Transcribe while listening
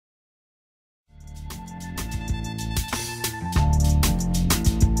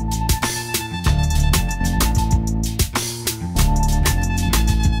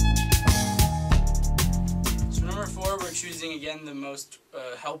the most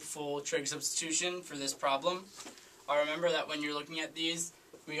helpful trig substitution for this problem. Remember that when you're looking at these,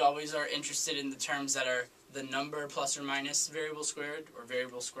 we always are interested in the terms that are the number plus or minus variable squared, or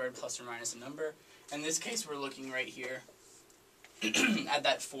variable squared plus or minus a number. In this case, we're looking right here at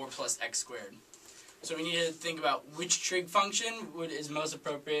that 4 plus x squared. So we need to think about which trig function is most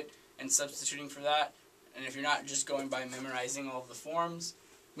appropriate and substituting for that. And if you're not just going by memorizing all of the forms,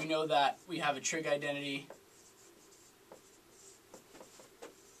 we know that we have a trig identity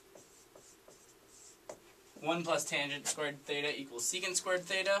 (1 plus tangent squared theta equals secant squared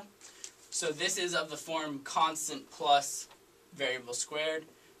theta). So this is of the form constant plus variable squared.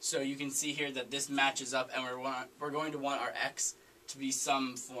 So you can see here that this matches up, and we're going to want our x to be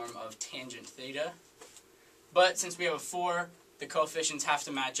some form of tangent theta. But since we have a 4, the coefficients have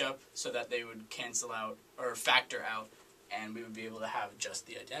to match up so that they would cancel out or factor out, and we would be able to have just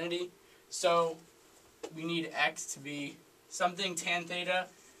the identity. So we need x to be something tan theta,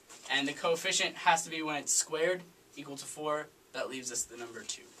 and the coefficient has to be, when it's squared, equal to 4. That leaves us the number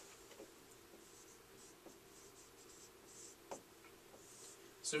 2.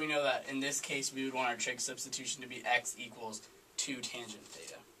 So we know that in this case we would want our trig substitution to be x equals 2 tangent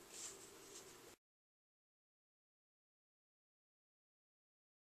theta.